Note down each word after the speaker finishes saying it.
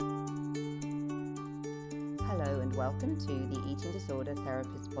welcome to the Eating Disorder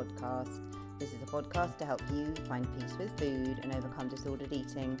Therapist podcast. This is a podcast to help you find peace with food and overcome disordered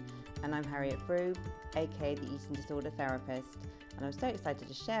eating. And I'm Harriet Frew, aka the Eating Disorder Therapist. And I'm so excited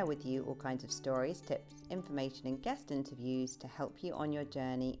to share with you all kinds of stories, tips, information and guest interviews to help you on your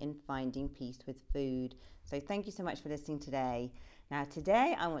journey in finding peace with food. So thank you so much for listening today. Now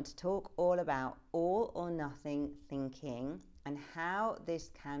today I want to talk all about all or nothing thinking and how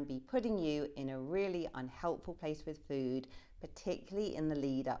this can be putting you in a really unhelpful place with food, particularly in the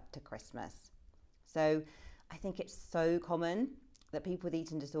lead up to Christmas. So I think it's so common that people with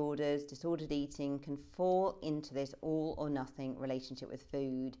eating disorders, disordered eating can fall into this all or nothing relationship with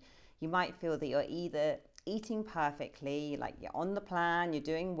food. You might feel that you're either eating perfectly, like you're on the plan, you're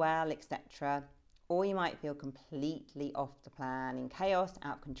doing well, etc., or you might feel completely off the plan, in chaos,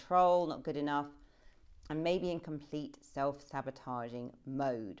 out of control, not good enough, and maybe in complete self-sabotaging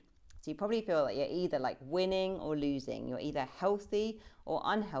mode. So you probably feel like you're either like winning or losing. You're either healthy or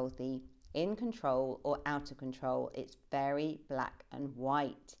unhealthy, in control or out of control. It's very black and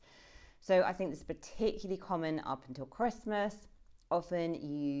white. So I think this is particularly common up until Christmas. Often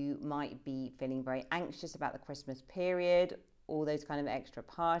you might be feeling very anxious about the Christmas period, all those kind of extra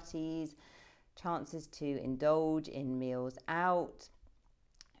parties, chances to indulge in meals out,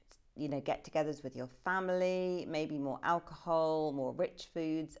 get-togethers with your family, maybe more alcohol, more rich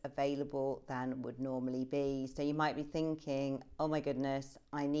foods available than would normally be. So you might be thinking, oh my goodness,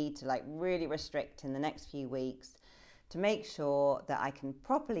 I need to really restrict in the next few weeks to make sure that I can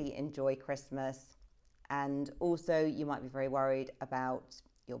properly enjoy Christmas. And also you might be very worried about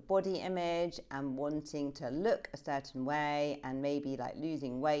your body image and wanting to look a certain way and maybe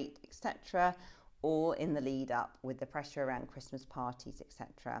losing weight, etc., all in the lead up with the pressure around Christmas parties,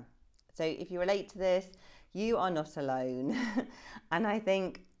 etc. So if you relate to this, you are not alone. And I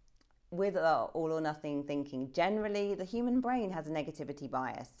think with all or nothing thinking, generally the human brain has a negativity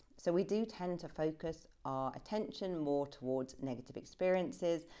bias. So we do tend to focus our attention more towards negative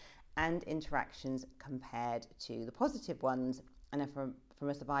experiences and interactions compared to the positive ones. And from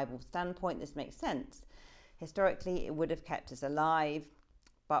a survival standpoint, this makes sense. Historically, it would have kept us alive,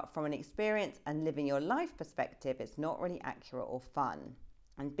 but from an experience and living your life perspective, it's not really accurate or fun.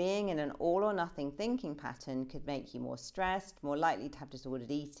 And being in an all or nothing thinking pattern could make you more stressed, more likely to have disordered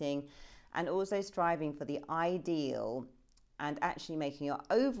eating, and also striving for the ideal and actually making your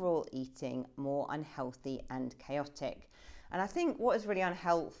overall eating more unhealthy and chaotic. And I think what is really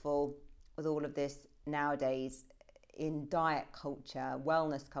unhelpful with all of this nowadays in diet culture,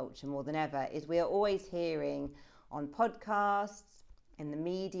 wellness culture more than ever, is we are always hearing on podcasts, in the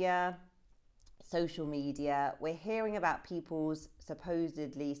media, social media, we're hearing about people's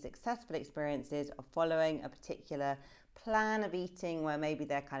supposedly successful experiences of following a particular plan of eating where maybe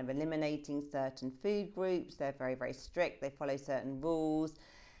they're kind of eliminating certain food groups, they're very, very strict, they follow certain rules,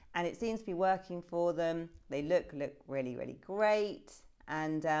 and it seems to be working for them. They look really, really great,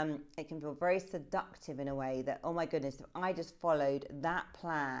 and it can feel very seductive in a way that, oh my goodness, if I just followed that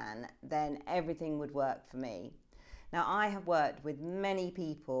plan, then everything would work for me. Now, I have worked with many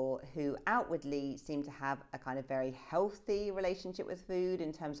people who outwardly seem to have a kind of very healthy relationship with food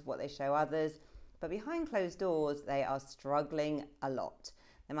in terms of what they show others, but behind closed doors, they are struggling a lot.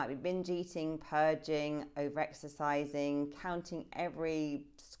 They might be binge eating, purging, over-exercising, counting every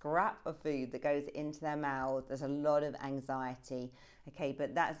scrap of food that goes into their mouth. There's a lot of anxiety, okay,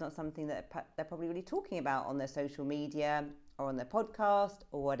 but that is not something that they're probably really talking about on their social media or on their podcast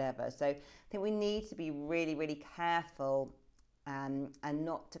or whatever. So I think we need to be really, really careful and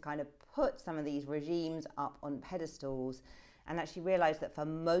not to kind of put some of these regimes up on pedestals, and actually realize that for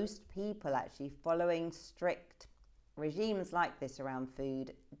most people, actually following strict regimes like this around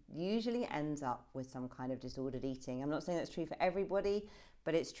food usually ends up with some kind of disordered eating. I'm not saying that's true for everybody,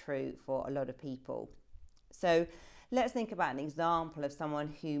 but it's true for a lot of people. So let's think about an example of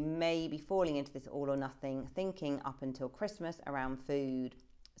someone who may be falling into this all or nothing thinking up until Christmas around food.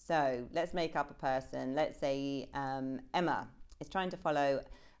 So let's make up a person. Let's say Emma is trying to follow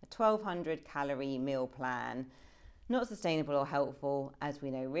a 1,200 calorie meal plan. Not sustainable or helpful, as we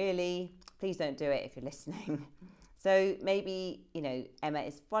know, really. Please don't do it if you're listening. So maybe, Emma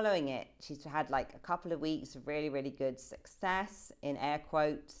is following it. She's had a couple of weeks of really, really good success, in air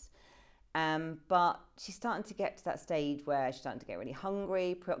quotes. But she's starting to get to that stage where she's starting to get really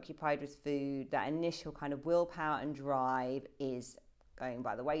hungry, preoccupied with food. That initial kind of willpower and drive is going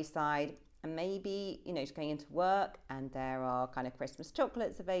by the wayside. And maybe, she's going into work and there are kind of Christmas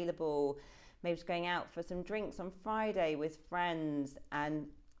chocolates available. Maybe she's going out for some drinks on Friday with friends, and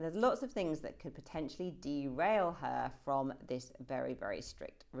there's lots of things that could potentially derail her from this very, very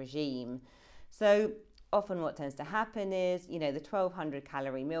strict regime. So often what tends to happen is, the 1200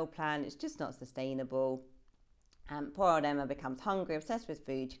 calorie meal plan is just not sustainable. Poor old Emma becomes hungry, obsessed with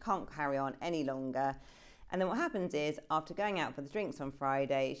food. She can't carry on any longer. And then what happens is, after going out for the drinks on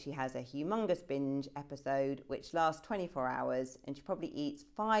Friday, she has a humongous binge episode, which lasts 24 hours, and she probably eats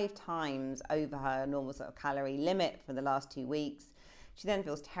 5 times over her normal sort of calorie limit for the last 2 weeks. She then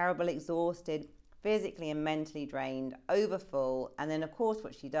feels terrible, exhausted, physically and mentally drained, overfull. And then, of course,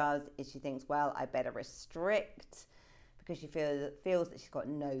 what she does is she thinks, well, I better restrict, because she feels that she's got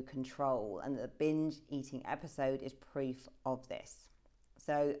no control. And the binge eating episode is proof of this.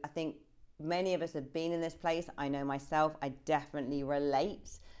 So I think many of us have been in this place. I know myself, I definitely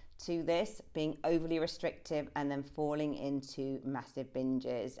relate to this, being overly restrictive and then falling into massive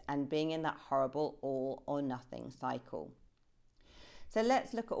binges and being in that horrible all or nothing cycle. So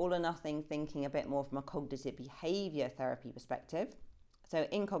let's look at all or nothing thinking a bit more from a cognitive behavior therapy perspective. So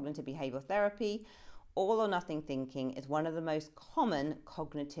in cognitive behavioral therapy, all or nothing thinking is one of the most common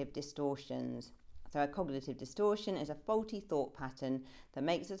cognitive distortions. So a cognitive distortion is a faulty thought pattern that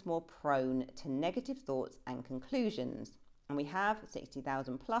makes us more prone to negative thoughts and conclusions. And we have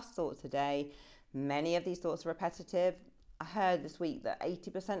 60,000 plus thoughts a day. Many of these thoughts are repetitive. I heard this week that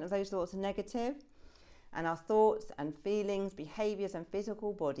 80% of those thoughts are negative. And our thoughts and feelings, behaviors and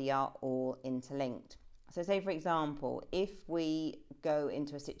physical body are all interlinked. So say, for example, if we go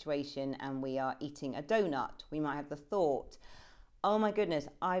into a situation and we are eating a donut, we might have the thought, oh my goodness,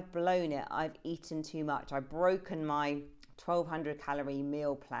 I've blown it. I've eaten too much. I've broken my 1200 calorie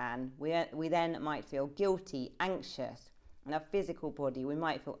meal plan. We then might feel guilty, anxious. In our physical body, we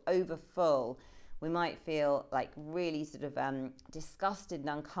might feel overfull. We might feel like really sort of disgusted and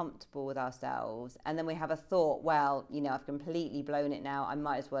uncomfortable with ourselves. And then we have a thought, well, I've completely blown it now. I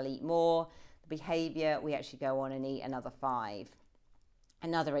might as well eat more. The behavior, we actually go on and eat another 5.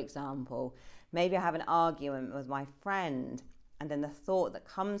 Another example, maybe I have an argument with my friend. And then the thought that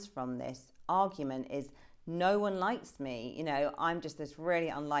comes from this argument is, no one likes me. I'm just this really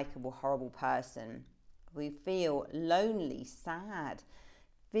unlikable, horrible person. We feel lonely, sad.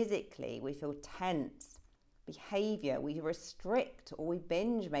 Physically, we feel tense. Behavior, we restrict or we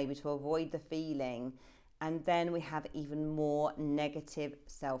binge maybe to avoid the feeling. And then we have even more negative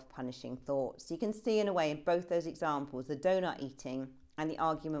self-punishing thoughts. So you can see in a way in both those examples, the donut eating and the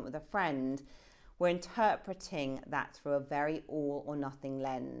argument with a friend, we're interpreting that through a very all or nothing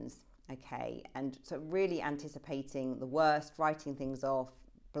lens, okay? And so really anticipating the worst, writing things off,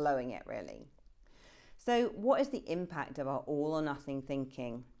 blowing it really. So what is the impact of our all or nothing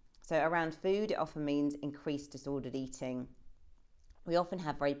thinking? So around food, it often means increased disordered eating. We often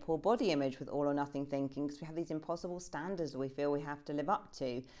have very poor body image with all or nothing thinking because we have these impossible standards we feel we have to live up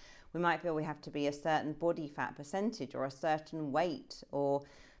to. We might feel we have to be a certain body fat percentage or a certain weight, or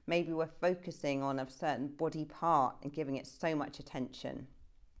maybe we're focusing on a certain body part and giving it so much attention.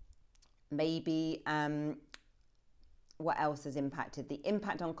 Maybe what else has impacted? The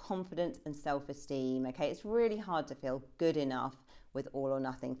impact on confidence and self-esteem. Okay, it's really hard to feel good enough with all or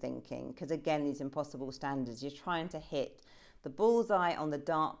nothing thinking because, again, these impossible standards, you're trying to hit the bullseye on the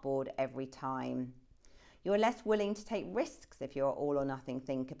dartboard every time. You're less willing to take risks if you're an all or nothing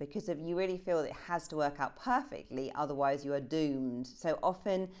thinker because if you really feel it has to work out perfectly, otherwise you are doomed. So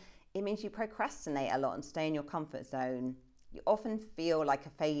often it means you procrastinate a lot and stay in your comfort zone. You often feel like a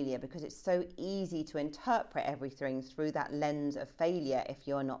failure because it's so easy to interpret everything through that lens of failure if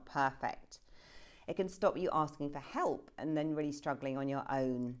you're not perfect. It can stop you asking for help and then really struggling on your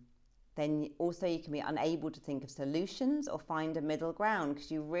own. Then also you can be unable to think of solutions or find a middle ground because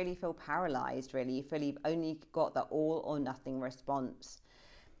you really feel paralyzed, really. You feel you've only got the all or nothing response.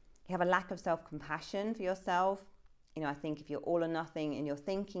 You have a lack of self-compassion for yourself. I think if you're all or nothing in your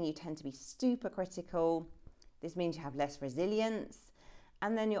thinking, you tend to be super critical. This means you have less resilience,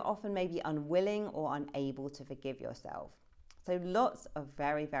 and then you're often maybe unwilling or unable to forgive yourself. So lots of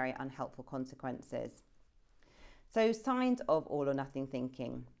very, very unhelpful consequences. So signs of all or nothing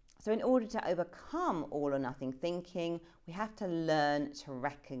thinking. So in order to overcome all or nothing thinking, we have to learn to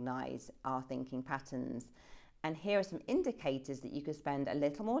recognize our thinking patterns. And here are some indicators that you could spend a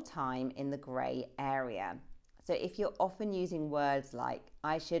little more time in the gray area. So if you're often using words like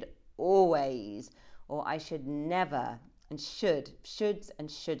I should always, or I should never, and shoulds and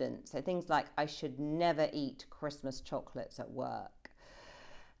shouldn't. So things like I should never eat Christmas chocolates at work.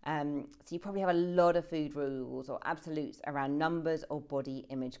 So you probably have a lot of food rules or absolutes around numbers or body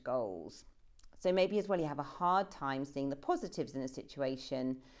image goals. So maybe as well you have a hard time seeing the positives in a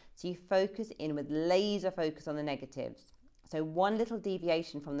situation. So you focus in with laser focus on the negatives. So one little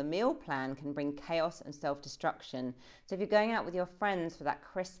deviation from the meal plan can bring chaos and self-destruction. So if you're going out with your friends for that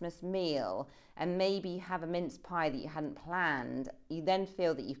Christmas meal and maybe you have a mince pie that you hadn't planned, you then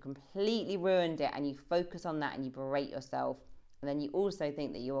feel that you've completely ruined it and you focus on that and you berate yourself. And then you also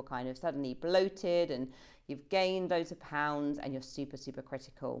think that you're kind of suddenly bloated and you've gained loads of pounds and you're super, super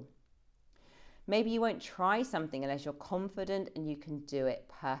critical. Maybe you won't try something unless you're confident and you can do it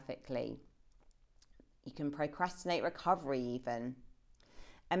perfectly. You can procrastinate recovery even.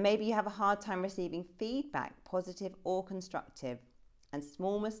 And maybe you have a hard time receiving feedback, positive or constructive. And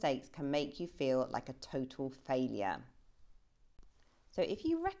small mistakes can make you feel like a total failure. So if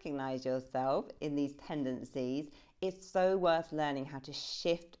you recognize yourself in these tendencies, it's so worth learning how to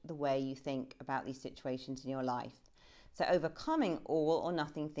shift the way you think about these situations in your life. So overcoming all or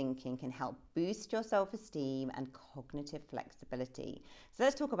nothing thinking can help boost your self-esteem and cognitive flexibility. So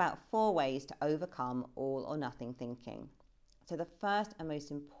let's talk about 4 ways to overcome all or nothing thinking. So the first and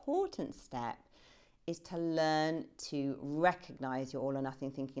most important step is to learn to recognize your all or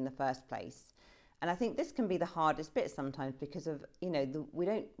nothing thinking in the first place. And I think this can be the hardest bit sometimes because of, we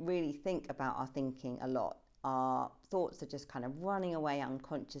don't really think about our thinking a lot. Our thoughts are just kind of running away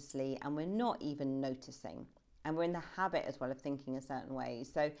unconsciously and we're not even noticing. And we're in the habit as well of thinking a certain way.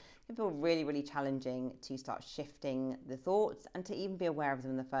 So it can feel really, really challenging to start shifting the thoughts and to even be aware of them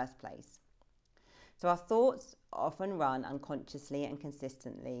in the first place. So our thoughts often run unconsciously and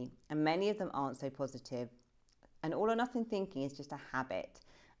consistently, and many of them aren't so positive. And all or nothing thinking is just a habit.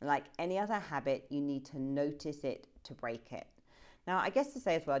 And like any other habit, you need to notice it to break it. Now, I guess to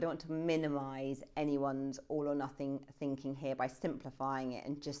say as well, I don't want to minimize anyone's all or nothing thinking here by simplifying it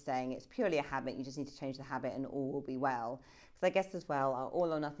and just saying it's purely a habit. You just need to change the habit and all will be well. Because I guess as well, our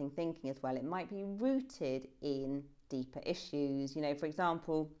all or nothing thinking as well, it might be rooted in deeper issues. For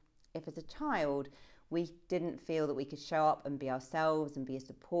example, if as a child, we didn't feel that we could show up and be ourselves and be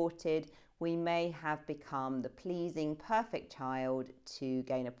supported, we may have become the pleasing, perfect child to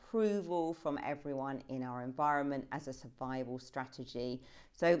gain approval from everyone in our environment as a survival strategy.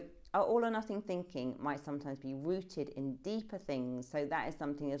 So our all or nothing thinking might sometimes be rooted in deeper things. So that is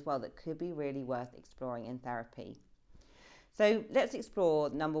something as well that could be really worth exploring in therapy. So let's explore,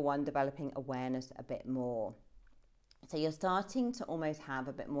 number 1, developing awareness a bit more. So you're starting to almost have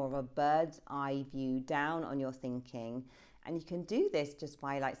a bit more of a bird's eye view down on your thinking. And you can do this just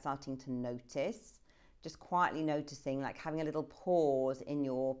by starting to notice, just quietly noticing, having a little pause in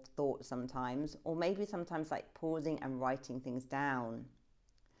your thoughts sometimes, or maybe sometimes pausing and writing things down.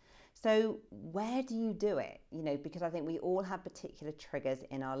 So where do you do it? Because I think we all have particular triggers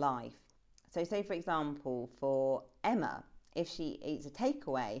in our life. So say, for example, for Emma, if she eats a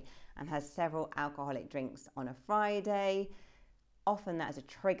takeaway and has several alcoholic drinks on a Friday, often that is a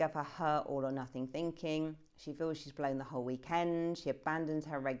trigger for her all or nothing thinking. She feels she's blown the whole weekend. She abandons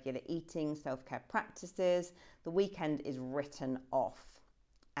her regular eating, self-care practices. The weekend is written off.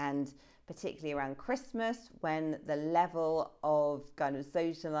 And particularly around Christmas, when the level of kind of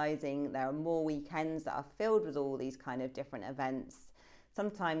socializing, there are more weekends that are filled with all these kind of different events.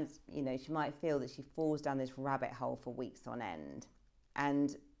 Sometimes, she might feel that she falls down this rabbit hole for weeks on end.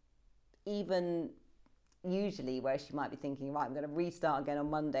 And even usually where she might be thinking, right, I'm going to restart again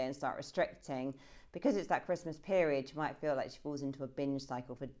on Monday and start restricting, because it's that Christmas period, she might feel like she falls into a binge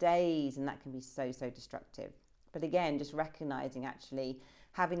cycle for days, and that can be so, so destructive. But again, just recognizing actually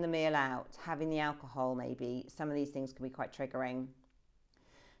having the meal out, having the alcohol, maybe some of these things can be quite triggering.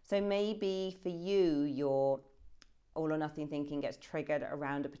 So maybe for you, your all or nothing thinking gets triggered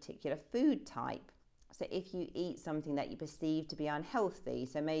around a particular food type. So if you eat something that you perceive to be unhealthy,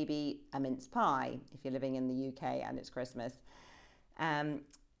 so maybe a mince pie, if you're living in the UK and it's Christmas,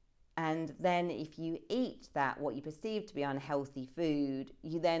 and then if you eat that, what you perceive to be unhealthy food,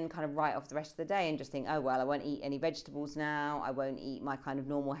 you then kind of write off the rest of the day and just think, oh, well, I won't eat any vegetables now. I won't eat my kind of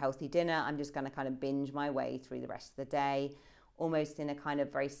normal healthy dinner. I'm just going to kind of binge my way through the rest of the day, almost in a kind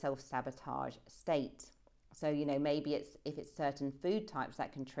of very self-sabotage state. So, maybe if it's certain food types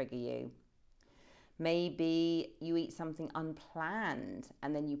that can trigger you. Maybe you eat something unplanned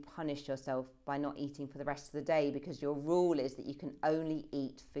and then you punish yourself by not eating for the rest of the day because your rule is that you can only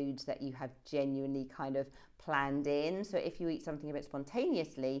eat foods that you have genuinely kind of planned in. So if you eat something a bit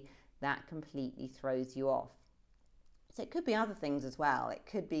spontaneously, that completely throws you off. So it could be other things as well. It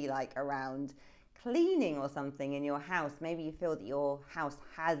could be around cleaning or something in your house. Maybe you feel that your house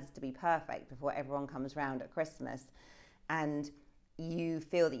has to be perfect before everyone comes round at Christmas, and you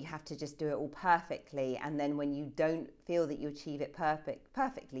feel that you have to just do it all perfectly, and then when you don't feel that you achieve it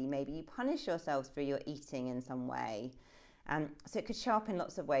perfectly, maybe you punish yourself through your eating in some way. So it could show up in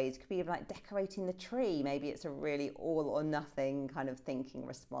lots of ways. It could be like decorating the tree. Maybe it's a really all or nothing kind of thinking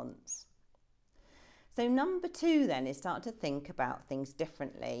response. So number 2 then is start to think about things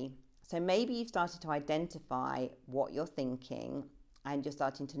differently. So maybe you've started to identify what you're thinking and you're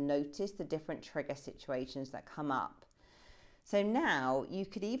starting to notice the different trigger situations that come up. So now you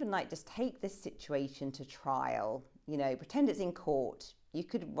could even like just take this situation to trial, pretend it's in court. You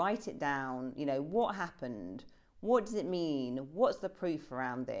could write it down, what happened? What does it mean? What's the proof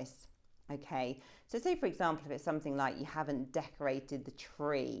around this? Okay, so say for example, if it's something like you haven't decorated the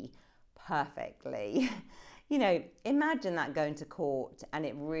tree perfectly, imagine that going to court and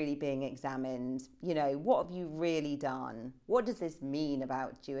it really being examined. What have you really done? What does this mean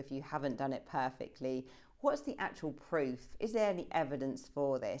about you if you haven't done it perfectly? What's the actual proof? Is there any evidence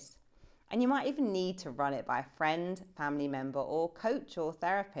for this? And you might even need to run it by a friend, family member, or coach or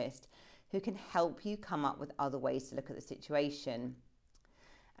therapist who can help you come up with other ways to look at the situation.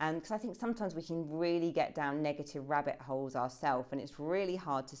 And because I think sometimes we can really get down negative rabbit holes ourselves, and it's really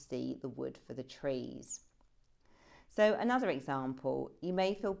hard to see the wood for the trees. So another example, you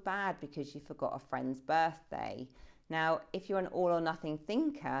may feel bad because you forgot a friend's birthday. Now, if you're an all or nothing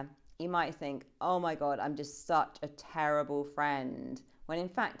thinker, you might think, oh my God, I'm just such a terrible friend. When in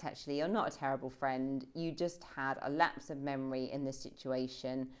fact, actually, you're not a terrible friend. You just had a lapse of memory in this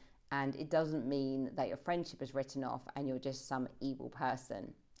situation, and it doesn't mean that your friendship is written off and you're just some evil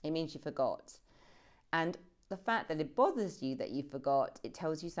person. It means you forgot. And the fact that it bothers you that you forgot, it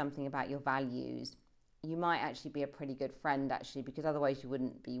tells you something about your values. You might actually be a pretty good friend, actually, because otherwise you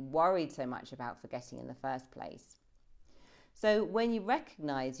wouldn't be worried so much about forgetting in the first place. So when you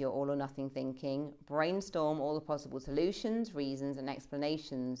recognize your all or nothing thinking, brainstorm all the possible solutions, reasons, and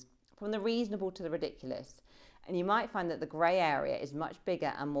explanations, from the reasonable to the ridiculous. And you might find that the grey area is much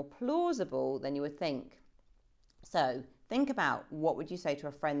bigger and more plausible than you would think. So think about, what would you say to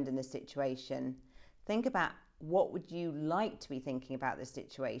a friend in this situation? Think about, what would you like to be thinking about this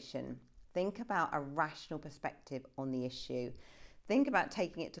situation? Think about a rational perspective on the issue. Think about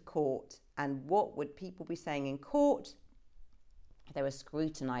taking it to court, and what would people be saying in court if they were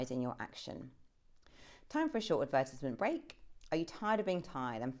scrutinising your action? Time for a short advertisement break. Are you tired of being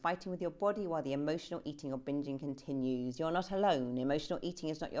tired and fighting with your body while the emotional eating or binging continues? You're not alone. Emotional eating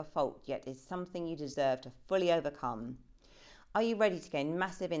is not your fault, yet is something you deserve to fully overcome. Are you ready to gain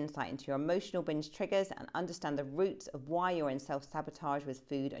massive insight into your emotional binge triggers and understand the roots of why you're in self-sabotage with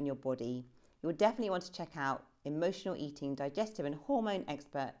food and your body? You will definitely want to check out emotional eating digestive and hormone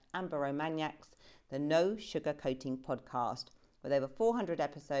expert Amber Romaniak's The No Sugar Coating podcast, with over 400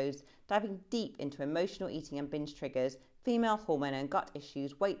 episodes diving deep into emotional eating and binge triggers, female hormone and gut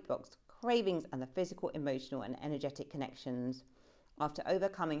issues, weight loss, cravings, and the physical, emotional, and energetic connections. After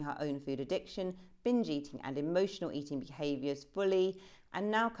overcoming her own food addiction, binge eating, and emotional eating behaviors fully,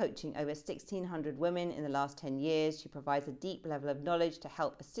 and now coaching over 1,600 women in the last 10 years, she provides a deep level of knowledge to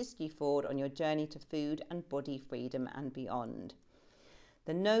help assist you forward on your journey to food and body freedom and beyond.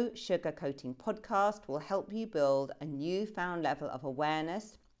 The No Sugar Coating podcast will help you build a newfound level of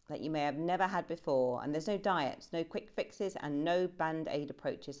awareness that you may have never had before. And there's no diets, no quick fixes, and no band-aid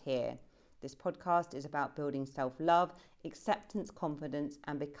approaches here. This podcast is about building self-love, acceptance, confidence,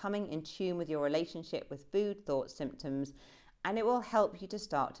 and becoming in tune with your relationship with food, thoughts, symptoms, and it will help you to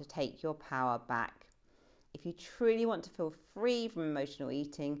start to take your power back. If you truly want to feel free from emotional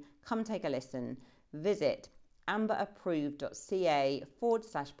eating, come take a listen. Visit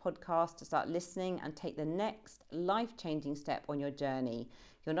amberapproved.ca/podcast to start listening and take the next life-changing step on your journey.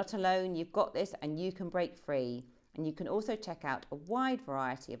 You're not alone, you've got this, and you can break free. And you can also check out a wide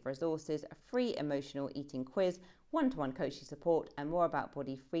variety of resources, a free emotional eating quiz, one-to-one coaching support, and more about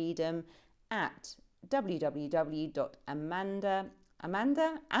body freedom at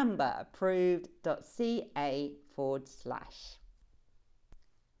www.amberapproved.ca/.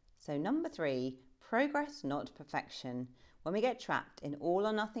 So number 3, progress, not perfection. When we get trapped in all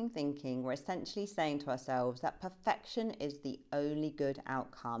or nothing thinking, we're essentially saying to ourselves that perfection is the only good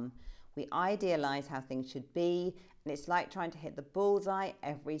outcome. We idealize how things should be, and it's like trying to hit the bullseye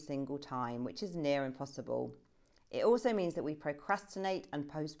every single time, which is near impossible. It also means that we procrastinate and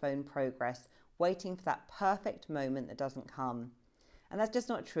postpone progress, waiting for that perfect moment that doesn't come. And that's just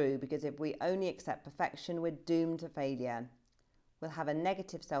not true, because if we only accept perfection, we're doomed to failure. We'll have a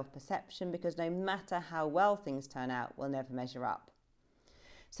negative self-perception because no matter how well things turn out, we'll never measure up.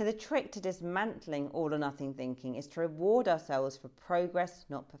 So the trick to dismantling all or nothing thinking is to reward ourselves for progress,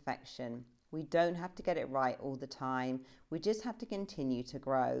 not perfection. We don't have to get it right all the time. We just have to continue to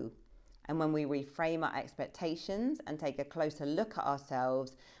grow. And when we reframe our expectations and take a closer look at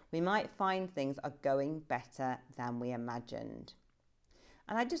ourselves, we might find things are going better than we imagined.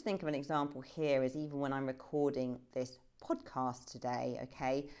 And I just think of an example here is even when I'm recording this podcast today,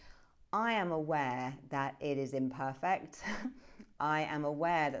 okay, I am aware that it is imperfect. I am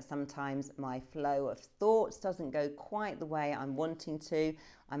aware that sometimes my flow of thoughts doesn't go quite the way I'm wanting to.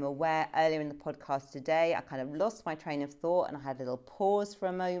 I'm aware earlier in the podcast today, I kind of lost my train of thought and I had a little pause for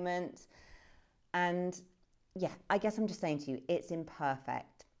a moment. And yeah, I guess I'm just saying to you, it's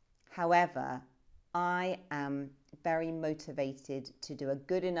imperfect. However, I am very motivated to do a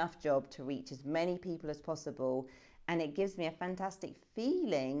good enough job to reach as many people as possible. And it gives me a fantastic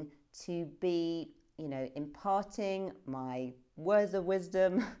feeling to be, imparting my words of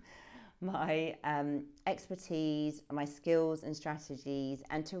wisdom, my expertise, my skills and strategies,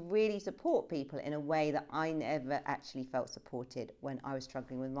 and to really support people in a way that I never actually felt supported when I was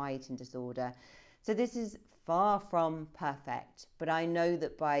struggling with my eating disorder. So this is far from perfect, but I know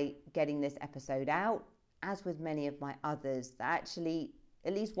that by getting this episode out, as with many of my others, that actually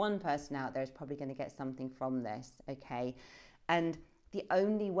at least one person out there is probably going to get something from this, okay? And the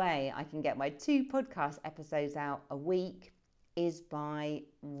only way I can get my 2 podcast episodes out a week is by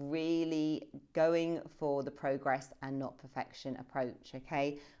really going for the progress and not perfection approach,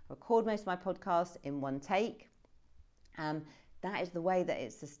 okay? I record most of my podcasts in one take. That is the way that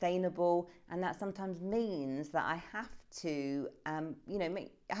it's sustainable, and that sometimes means that I have to, I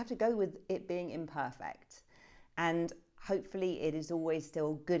have to go with it being imperfect. And hopefully it is always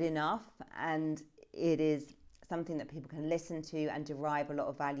still good enough, and it is something that people can listen to and derive a lot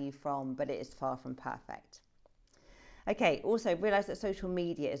of value from, but it is far from perfect. Okay, also realize that social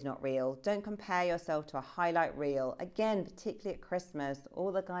media is not real. Don't compare yourself to a highlight reel. Again, particularly at Christmas,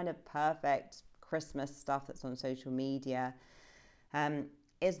 all the kind of perfect Christmas stuff that's on social media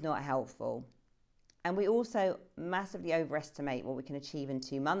is not helpful. And we also massively overestimate what we can achieve in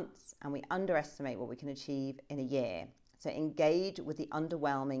 2 months, and we underestimate what we can achieve in a year. So engage with the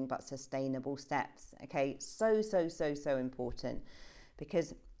underwhelming but sustainable steps. Okay, so important,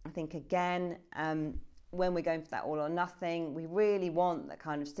 because I think again, when we're going for that all or nothing, we really want that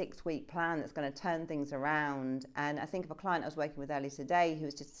kind of 6-week plan that's going to turn things around. And I think of a client I was working with earlier today who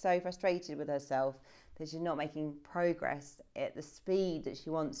was just so frustrated with herself that she's not making progress at the speed that she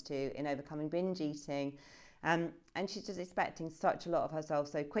wants to in overcoming binge eating. And she's just expecting such a lot of herself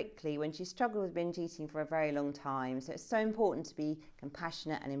so quickly when she struggled with binge eating for a very long time. So it's so important to be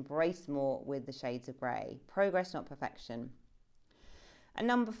compassionate and embrace more with the shades of grey. Progress, not perfection. And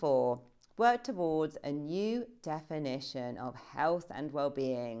number 4, work towards a new definition of health and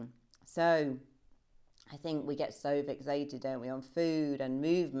well-being. So I think we get so fixated, don't we, on food and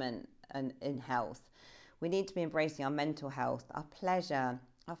movement and in health. We need to be embracing our mental health, our pleasure,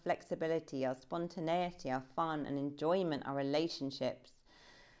 our flexibility, our spontaneity, our fun and enjoyment, our relationships,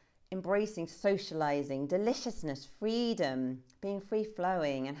 embracing socializing, deliciousness, freedom, being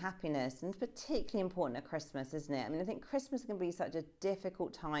free-flowing and happiness. And it's particularly important at Christmas, isn't it? I mean, I think Christmas can be such a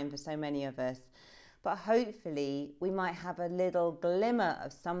difficult time for so many of us, but hopefully we might have a little glimmer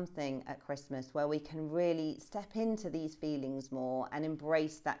of something at Christmas where we can really step into these feelings more and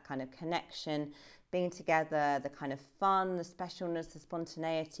embrace that kind of connection, being together, the kind of fun, the specialness, the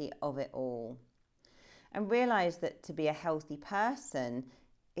spontaneity of it all. And realize that to be a healthy person,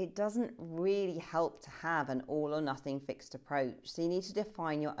 it doesn't really help to have an all or nothing fixed approach. So you need to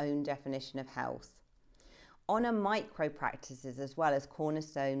define your own definition of health. Honor micro practices as well as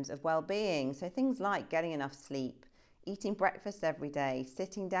cornerstones of well-being. So things like getting enough sleep, eating breakfast every day,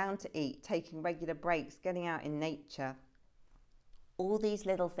 sitting down to eat, taking regular breaks, getting out in nature. All these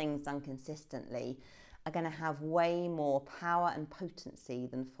little things done consistently are going to have way more power and potency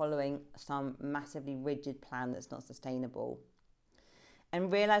than following some massively rigid plan that's not sustainable.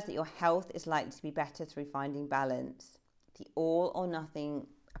 And realize that your health is likely to be better through finding balance. The all or nothing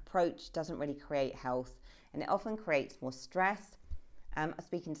approach doesn't really create health, and it often creates more stress. I was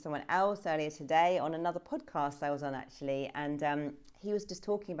speaking to someone else earlier today on another podcast I was on actually, and he was just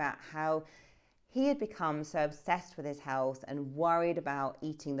talking about how he had become so obsessed with his health and worried about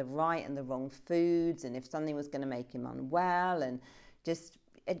eating the right and the wrong foods, and if something was going to make him unwell, and just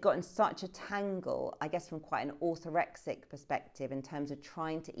had gotten such a tangle, I guess, from quite an orthorexic perspective in terms of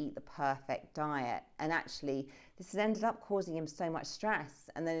trying to eat the perfect diet. And actually, this has ended up causing him so much stress,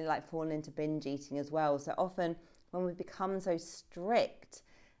 and then fallen into binge eating as well. So often when we become so strict,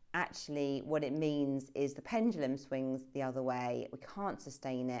 actually what it means is the pendulum swings the other way. We can't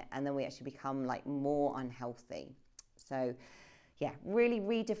sustain it, and then we actually become more unhealthy. So really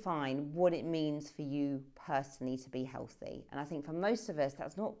redefine what it means for you personally to be healthy. And I think for most of us,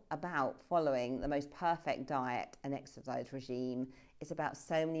 that's not about following the most perfect diet and exercise regime. It's about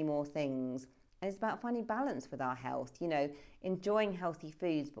so many more things. And it's about finding balance with our health, enjoying healthy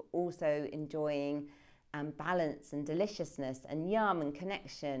foods, but also enjoying balance and deliciousness and yum and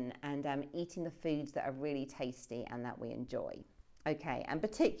connection, and eating the foods that are really tasty and that we enjoy. Okay, and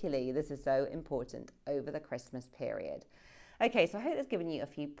particularly this is so important over the Christmas period. Okay, so I hope that's given you a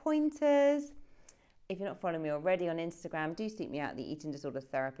few pointers. If you're not following me already on Instagram, do seek me out, the Eating Disorder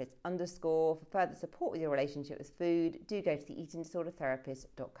Therapist _. For further support with your relationship with food, do go to the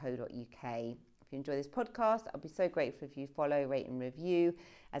eatingdisordertherapist.co.uk. If you enjoy this podcast, I'll be so grateful if you follow, rate and review,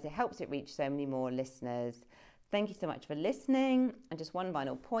 as it helps it reach so many more listeners. Thank you so much for listening. And just one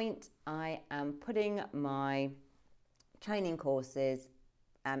final point, I am putting my training courses,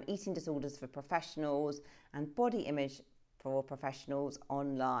 Eating Disorders for Professionals and Body Image for Professionals,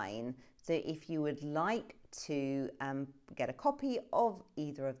 online. So if you would like to get a copy of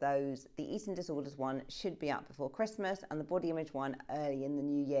either of those, the Eating Disorders one should be up before Christmas and the Body Image one early in the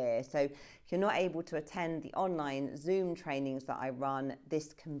new year. So if you're not able to attend the online Zoom trainings that I run,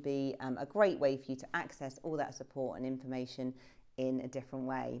 this can be a great way for you to access all that support and information in a different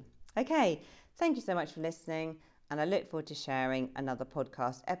way. Okay, thank you so much for listening, and I look forward to sharing another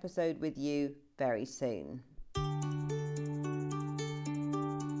podcast episode with you very soon.